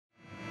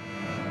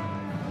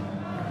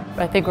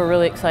I think we're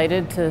really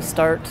excited to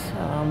start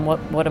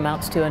what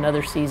amounts to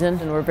another season,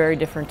 and we're a very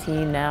different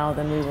team now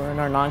than we were in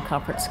our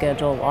non-conference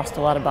schedule. Lost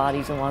a lot of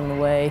bodies along the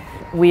way.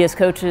 We as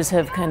coaches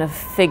have kind of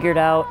figured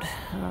out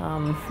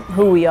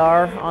who we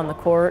are on the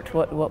court,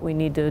 what we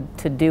need to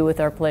do with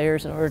our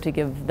players in order to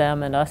give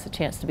them and us a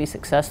chance to be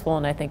successful.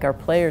 And I think our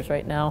players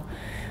right now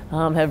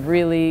have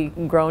really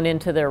grown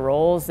into their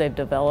roles. They've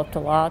developed a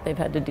lot. They've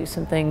had to do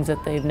some things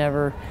that they've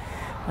never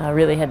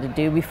really had to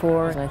do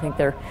before, and I think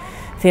they're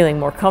feeling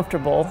more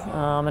comfortable,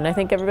 and I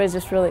think everybody's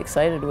just really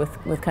excited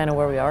with kind of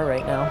where we are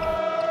right now.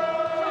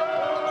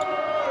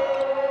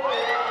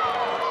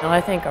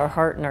 I think our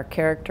heart and our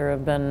character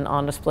have been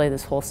on display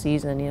this whole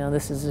season. You know,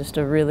 this is just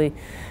a really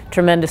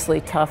tremendously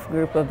tough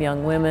group of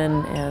young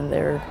women, and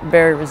they're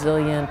very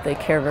resilient. They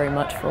care very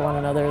much for one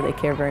another. They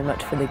care very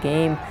much for the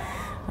game.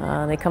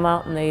 They come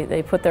out and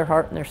they put their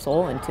heart and their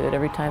soul into it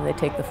every time they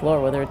take the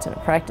floor, whether it's in a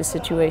practice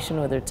situation,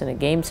 whether it's in a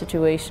game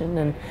situation.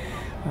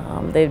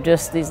 And they've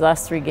just, these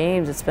last 3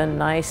 games, it's been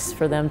nice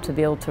for them to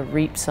be able to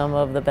reap some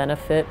of the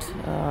benefit,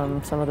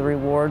 some of the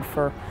reward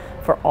for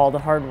all the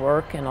hard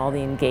work and all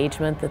the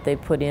engagement that they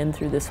put in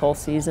through this whole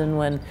season.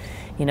 When,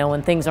 you know,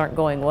 when things aren't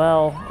going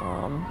well,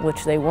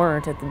 which they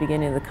weren't at the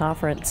beginning of the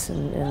conference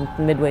and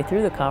midway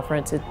through the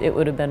conference, it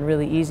would have been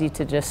really easy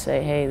to just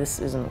say, hey, this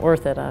isn't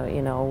worth it.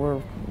 You know,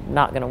 we're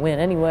not going to win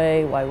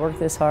anyway. Why work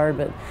this hard?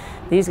 But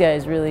these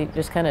guys really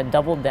just kind of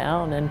doubled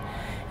down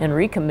and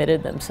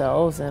recommitted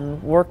themselves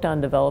and worked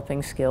on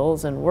developing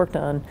skills and worked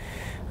on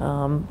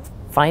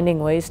finding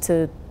ways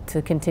to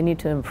continue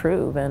to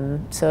improve.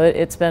 And so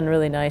it's been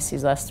really nice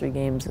these last 3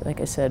 games, like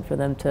I said, for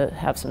them to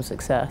have some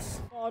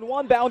success. On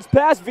one bounce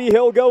pass,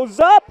 V-Hill goes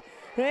up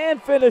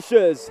and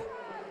finishes.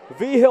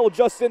 V-Hill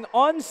just an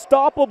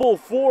unstoppable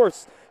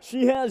force.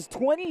 She has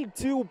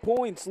 22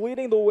 points,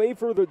 leading the way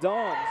for the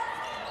Dons.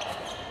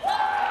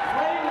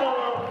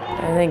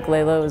 I think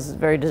Layla was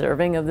very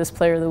deserving of this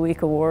Player of the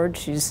Week award.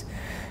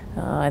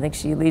 I think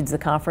she leads the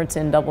conference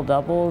in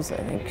double-doubles. I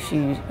think she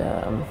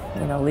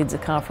you know, leads the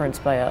conference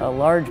by a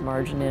large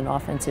margin in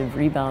offensive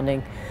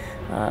rebounding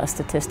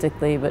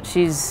statistically. But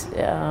she's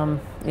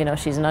you know,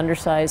 she's an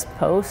undersized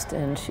post,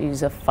 and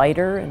she's a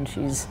fighter, and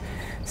she's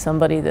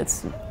somebody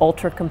that's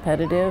ultra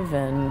competitive,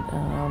 and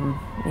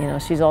you know,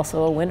 she's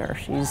also a winner.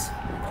 She's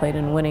played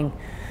in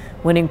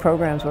winning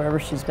programs wherever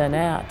she's been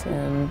at,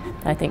 and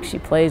I think she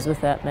plays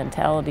with that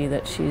mentality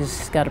that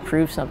she's got to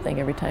prove something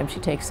every time she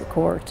takes the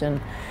court.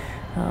 And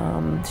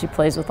she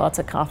plays with lots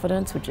of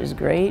confidence, which is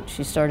great.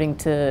 She's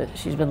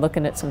been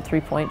looking at some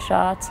 3-point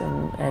shots,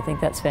 and I think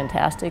that's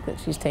fantastic that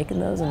she's taking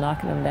those and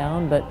knocking them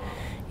down. But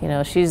you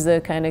know, she's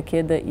the kind of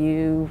kid that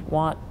you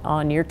want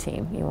on your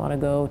team. You want to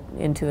go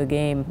into a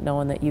game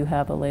knowing that you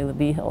have a Layla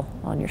V-Hill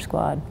on your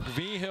squad.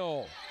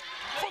 V-Hill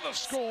for the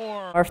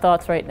score. Our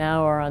thoughts right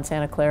now are on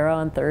Santa Clara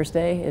on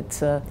Thursday.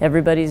 It's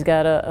everybody's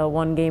got a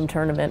 1-game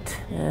tournament,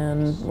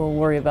 and we'll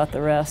worry about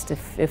the rest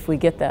if we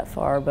get that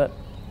far. But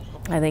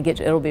I think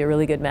it'll be a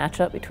really good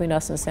matchup between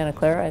us and Santa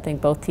Clara. I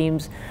think both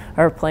teams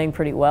are playing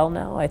pretty well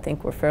now. I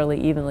think we're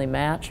fairly evenly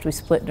matched. We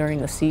split during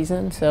the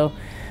season, so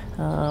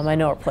I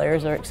know our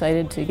players are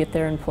excited to get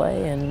there and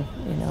play, and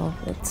you know,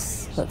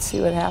 let's see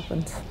what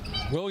happens.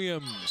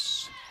 Williams